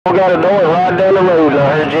I got a door right down the road, and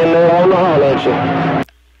I heard you in there on the holler at you.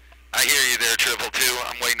 I hear you there, Triple Two.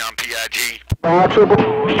 I'm waiting on P.I.G. Triple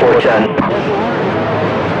 410.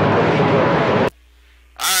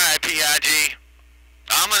 Alright, P.I.G.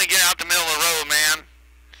 I'm gonna get out the middle of the road, man.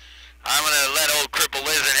 I'm gonna let old Cripple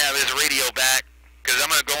Lizard have his radio back, because I'm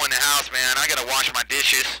gonna go in the house, man. I gotta wash my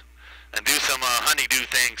dishes and do some honeydew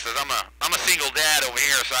things, because I'm a single dad over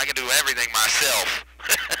here, so I can do everything myself.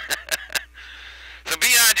 So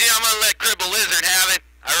P.I.G., I'm gonna let Cripple Lizard have it.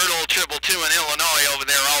 I heard old Triple Two in Illinois over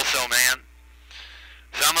there also, man.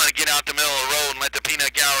 So I'm gonna get out the middle of the road and let the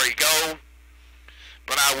peanut gallery go.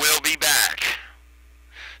 But I will be back.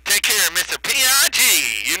 Take care, Mr.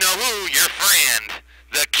 P.I.G. You know who? Your friend,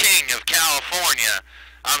 the King of California.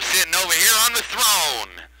 I'm sitting over here on the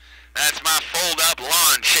throne. That's my fold-up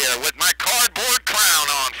lawn chair with my cardboard crown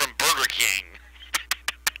on from Burger King.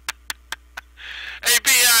 Hey,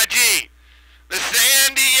 P.I.G., the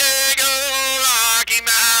San Diego Rocky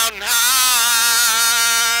Mountain High.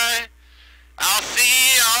 I'll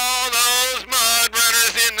see all those mud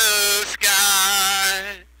runners in the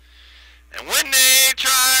sky. And when they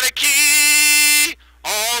try to key,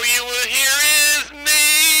 all you will hear is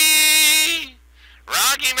me.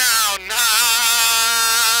 Rocky Mountain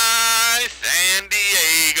High, San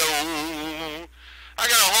Diego. I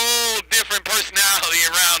got a whole different personality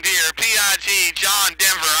around here. P.I.G, John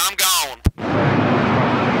Denver, I'm gone.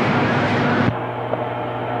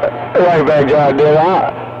 Right back, John Denver.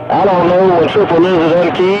 I don't know when Triple Lizard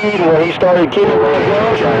unkeyed and when he started keying or if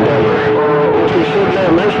he's sitting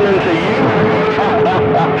there listening to you.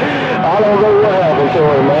 I don't know what happened to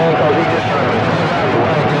him, man, because he just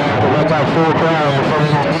I got full crowd from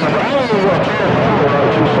I don't know what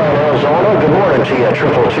Tucson, Arizona. Good morning to you,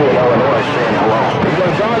 Triple Two in Illinois, saying hello.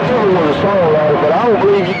 John Denver was a songwriter, but I don't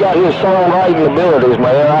believe you got his songwriting abilities,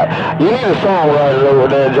 man. You need a songwriter over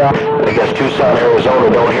there, John. I guess Tucson, Arizona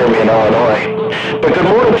don't hear me in Illinois. But good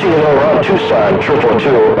morning to you over on Tucson, Triple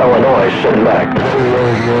Two, Illinois, sitting back.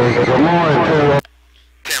 Good morning to you.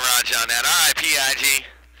 10 Roger on that. All right, P.I.G.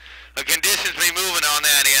 The conditions be moving on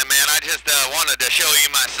that end, man. I just wanted to show you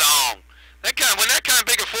my song. When that kind of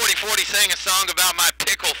big of 40-40 sang a song about my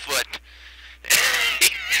pickle foot.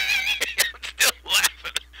 I'm still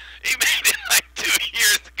laughing. He made it like 2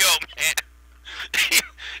 years ago, man.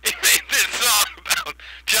 He made this song about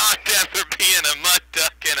John Denver being a mud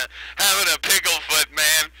duck and having a pickle foot,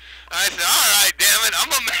 man. I said, all right, damn it, I'm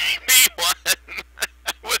going to make me one.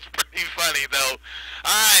 It was pretty funny, though. All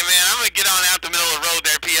right, man, I'm going to get on out the middle of the road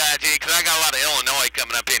there, P.I.G., because I got a lot of Illinois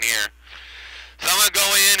coming up in here. So I'm going to go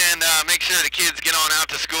in and make sure the kids get on out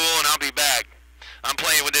to school, and I'll be back. I'm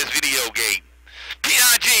playing with this video gate.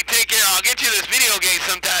 P.I.G., take care. I'll get you this video gate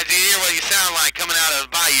sometime to hear what you sound like coming out of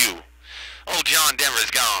the bayou. Old John Denver's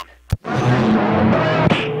gone.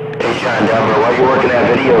 Hey, John Denver, while you're working that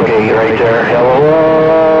video gate right there,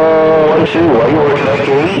 hello, 1, 2, while you're working that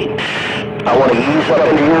gate, I want to ease up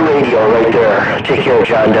into your radio right there. Take care,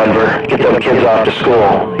 John Denver. Get them kids off to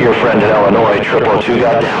school. Your friend in Illinois, Triple Two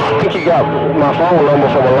got down. I think you got my phone number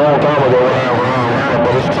from a long time ago.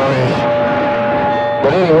 But it's funny.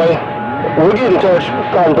 But anyway, we'll get in touch,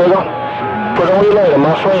 Cotton Picker. Put on you later,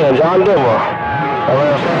 my friend, John Denver.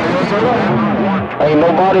 Ain't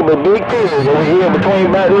nobody but big pigs over here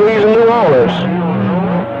between Baton Rouge and New Orleans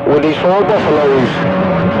with these 4 buffaloes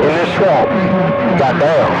in this swamp.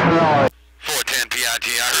 Goddamn. 410 P.I.G.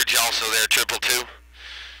 I heard you also there, Triple Two.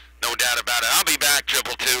 No doubt about it. I'll be back,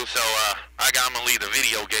 Triple Two, so I'm going to leave the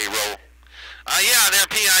video gate roll. Yeah, there,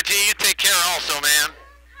 P.I.G. You take care also, man.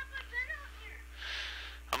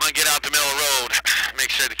 I'm going to get out the middle of the road. Make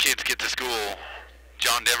sure the kids get to school.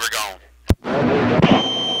 John Denver gone.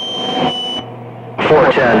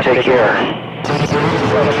 410, take care.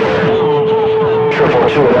 Triple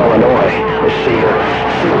Two in Illinois. Let's see here.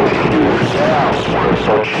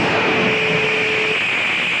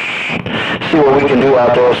 See what we can do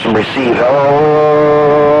out there with some receive.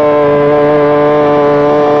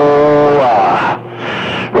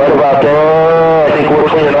 Right about there, I think we're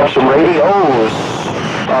cleaning up some radios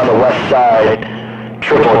on the west side.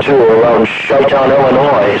 Triple Two around Chi-Town,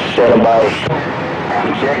 Illinois, standing by.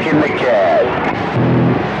 Checking the cat.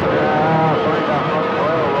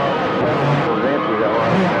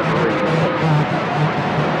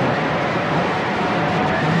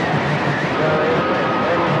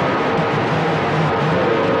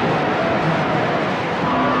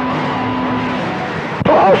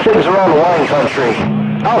 How's things around the wine country?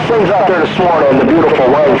 How's things out there this morning in the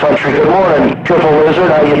beautiful wine country? Good morning, Triple Lizard.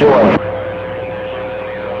 How you doing?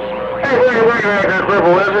 Hey, what are you looking at there,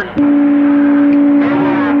 Triple Lizard?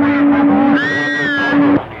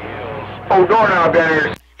 Oh, doorknob down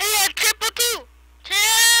here.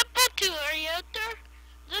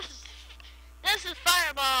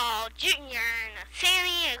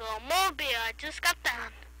 just got down.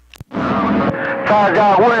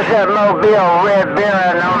 Where's that Mobile red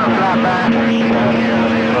Baron on the flyby? Down here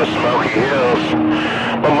in those Smoky Hills.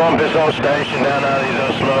 My mom is on station down out of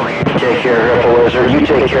these Smoky. Take care, Ripple Lizard. You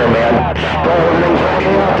take care, man. Everything's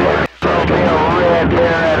okay out there. Mobile red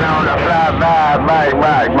Baron on the flyby.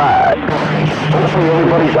 Bye. Hopefully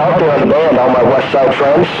everybody's out there on the band, all my West Side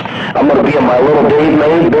friends. I'm going to be in my little Dave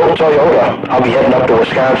May built Toyota. I'll be heading up to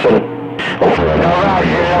Wisconsin. Hopefully. All right,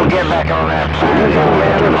 I'll get back on that.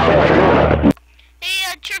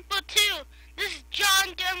 Hey, Triple Two. This is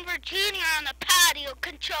John Denver Jr. on the patio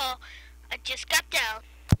control. I just got down.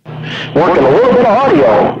 Working a little bit of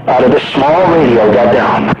audio out of this small radio got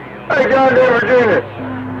down. Hey, John Denver Jr.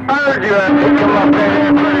 I heard you come up there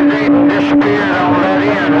and put it deep and disappeared on that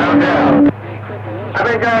end, no doubt. I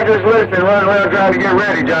think I was just listening, running around trying to get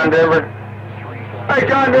ready, John Denver. Hey,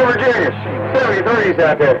 John Denver Jr. 73's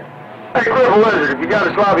out there. Hey, Cripple Lizard, if you got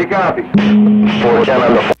a sloppy copy. 410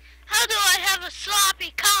 on the How do I have a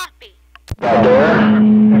sloppy copy? out there.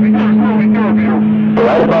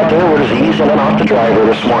 Right about there was easing in off the driver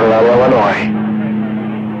this morning out of Illinois.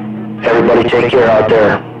 Everybody take care out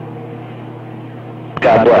there.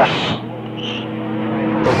 God bless.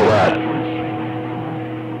 Look at that.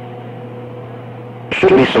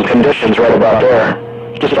 Should be some conditions right about there.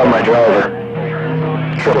 Just on my driver.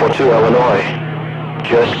 222 Illinois.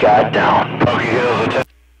 Just got down. Smoky Hills.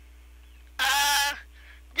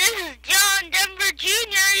 This is John Denver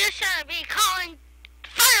Jr. You shouldn't be calling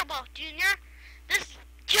Fireball Jr. This is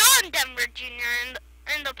John Denver Jr.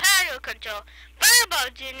 in the patio control. Fireball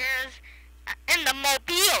Jr. is in the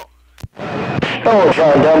mobile. Hello,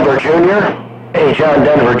 John Denver Jr. Hey, John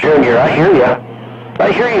Denver Jr., I hear you.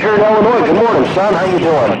 I hear you here in Illinois. Good morning, son. How you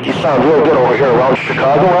doing? You sound real good over here around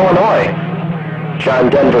Chicago, Illinois. John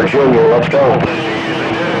Denver Jr., let's go.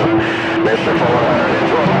 Mr.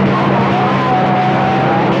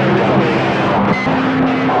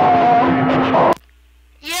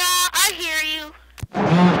 Yeah, I hear you.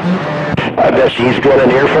 I bet she's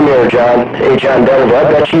grinning ear from ear, John. Hey, John Denver, I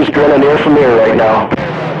bet she's grinning ear from ear right now.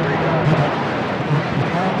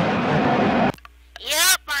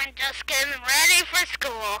 Yep, I'm just getting ready for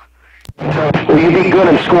school. Will you be good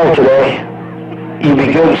in school today? You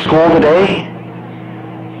be good in school today?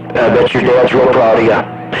 I bet your dad's real proud of you.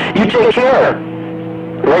 You take care.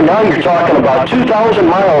 Right now you're talking about 2,000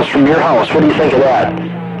 miles from your house. What do you think of that?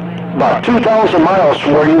 About 2,000 miles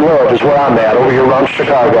from where you live is where I'm at, over here around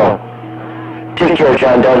Chicago. Take care,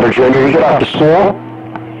 John Denver Jr. You get off to school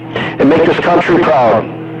and make this country proud.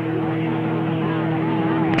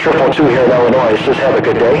 222 here in Illinois says have a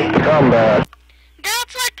good day. Come back.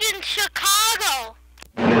 That's like in Chicago.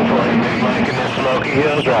 Like in the Smoky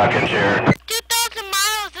Hills rocking chair. 2,000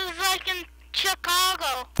 miles is like in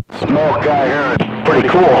Chicago. Smoke guy here. Pretty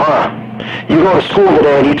cool, huh? You go to school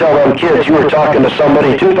today and you tell them kids you were talking to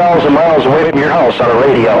somebody 2,000 miles away from your house on a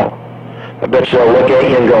radio. I bet you'll look at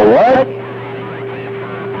you and go, what?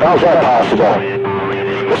 How's that possible?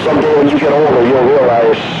 Well, someday when you get older, you'll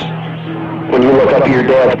realize when you look up at your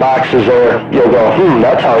dad's boxes there, you'll go,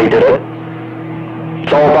 that's how he did it.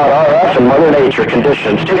 It's all about RF and Mother Nature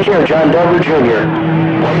conditions. Take care, John Denver Jr.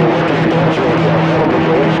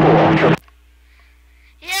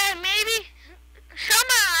 Yeah, maybe some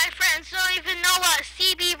of my friends don't even know what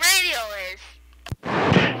CB radio is.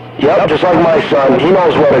 Yep, just like my son. He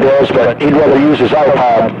knows what it is, but he'd rather use his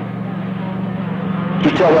iPod.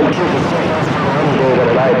 You tell them kids to say any day than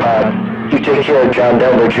an iPod. You take care of John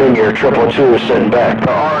Denver Jr., 222, sitting back.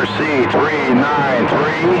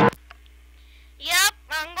 RC393. Yep,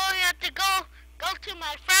 I'm going to have to go to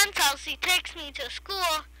my friend's house. He takes me to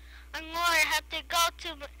school. I'm going to have to go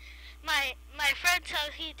to my friend's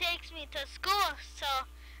house. He takes me to school, so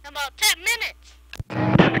in about 10 minutes.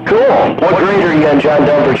 Cool. What grade are you in, John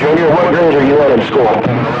Denver Jr.? What grade are you in school?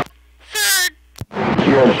 Third.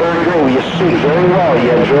 You're in third grade. Well, you speak very well. You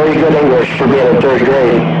have very good English for being in third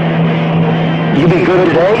grade. You be good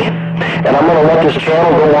today, and I'm going to let this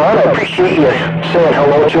channel go on. I appreciate you saying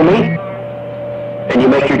hello to me. And you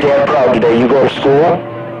make your dad proud today. You go to school,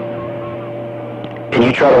 and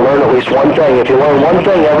you try to learn at least one thing. If you learn one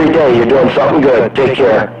thing every day, you're doing something good. Take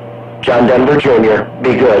care. John Denver Jr.,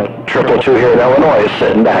 be good. 222 here in Illinois is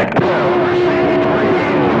sitting back.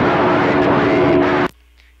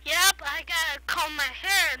 Yep, I gotta comb my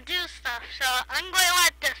hair and do stuff, so I'm going to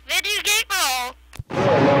let this video gate roll.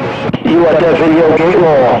 You let that video gate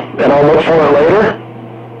roll, and I'll look for it later.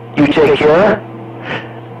 You take care.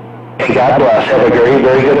 And God bless. Have a very,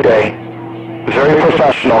 very good day. Very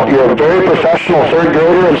professional. You're a very professional third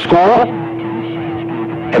grader in school.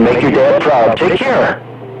 And make your dad proud. Take care.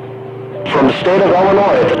 from the state of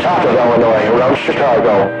Illinois, at the top of Illinois, around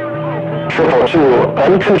Chicago. 222,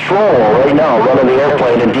 uncontrollable right now, running the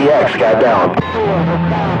airplane, and DX got down.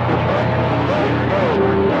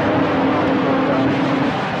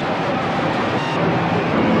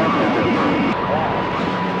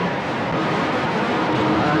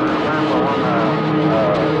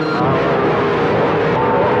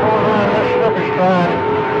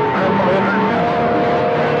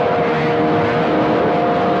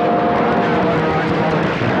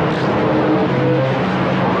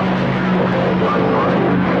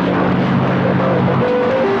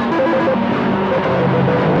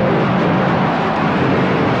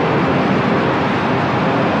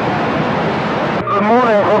 Good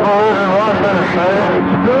morning, Corporation Washington.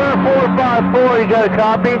 454, you got a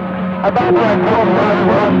copy? About that 454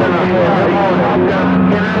 Washington.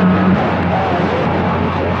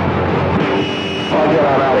 I'll get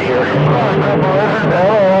on out of here.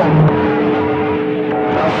 Hello.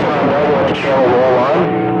 I'll let the channel roll on.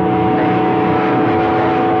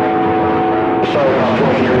 Sorry about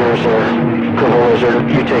joining your ears there, Purple Lizard.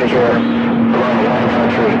 You take care. Around the wine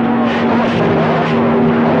country.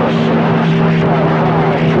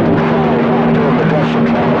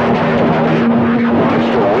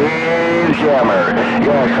 Mr. Windjammer, you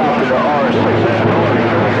got a copy of the R6.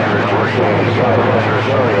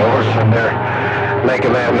 And they're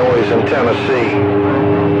making that noise in Tennessee.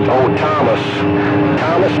 Oh, Thomas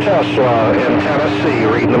Tesla in Tennessee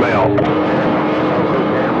reading the mail.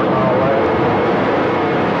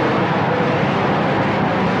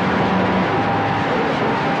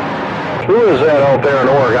 Who is that out there in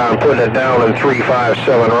Oregon putting it down in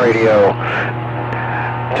 357 radio?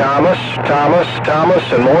 Thomas,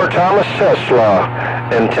 and more Thomas Tesla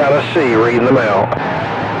in Tennessee reading the mail.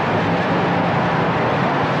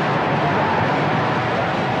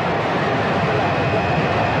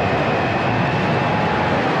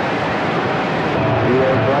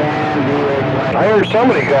 I heard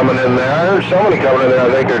somebody coming in there. I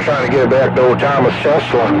think they're trying to get back to old Thomas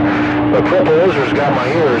Tesla. The Cripple Lizard's got my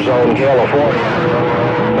ears on California.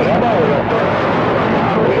 But how about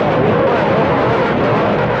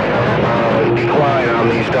decline on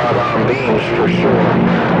these doggone beams for sure.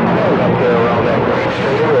 Up there around that great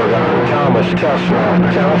state of Oregon, Thomas Tesla,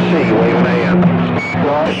 Tennessee, waving a hand.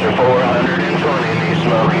 Mr. 420 in these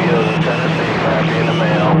Smoky Hills, Tennessee, copy in the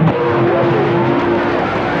mail.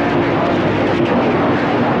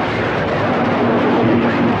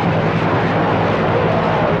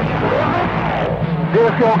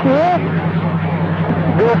 Disco key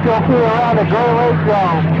around the Great Lake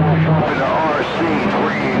Zone. The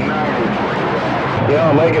RC-390.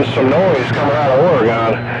 Yeah, making some noise coming out of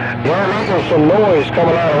Oregon. Yeah, making some noise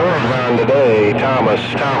coming out of Oregon today. Thomas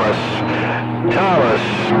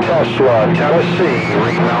Tesla, Tennessee,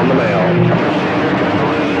 reading on the mail.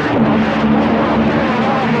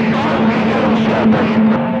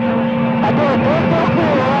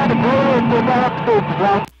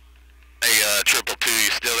 Hey, 222,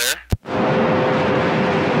 you still there?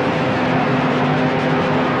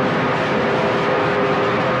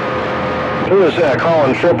 Who is that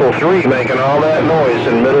calling 333 making all that noise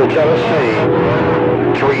in Middle Tennessee?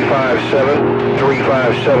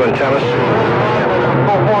 357 Tennessee.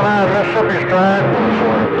 449 Mississippi Strand.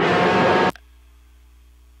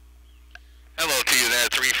 Hello to you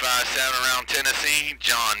there, 357 around Tennessee.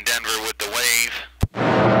 John Denver with the wave.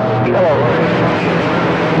 Hello.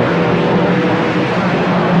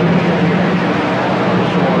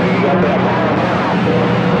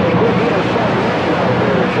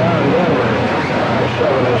 John Denver,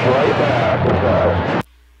 357 is right back with us.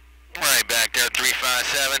 Right back there,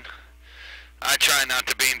 357. I try not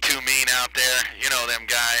to be too mean out there. You know them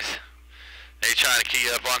guys. They try to key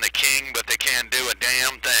up on the king, but they can't do a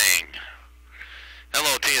damn thing.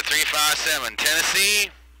 Hello to you, 357 Tennessee.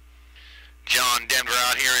 John Denver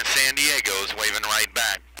out here in San Diego is waving right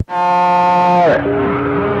back.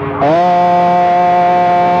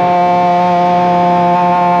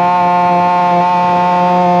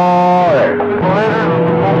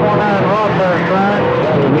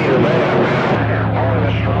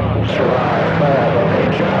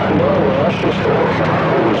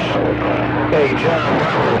 Hey, John,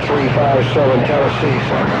 357 Tennessee.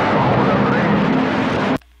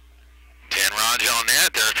 10 Roger on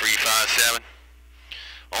that there, 357.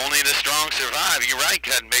 Only the strong survive. You're right,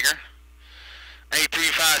 Cutting Bigger. Hey,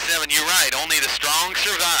 357, you're right. Only the strong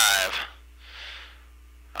survive.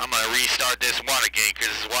 I'm going to restart this Watergate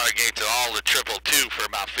because this Watergate's all the 222 for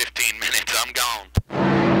about 15 minutes. I'm gone.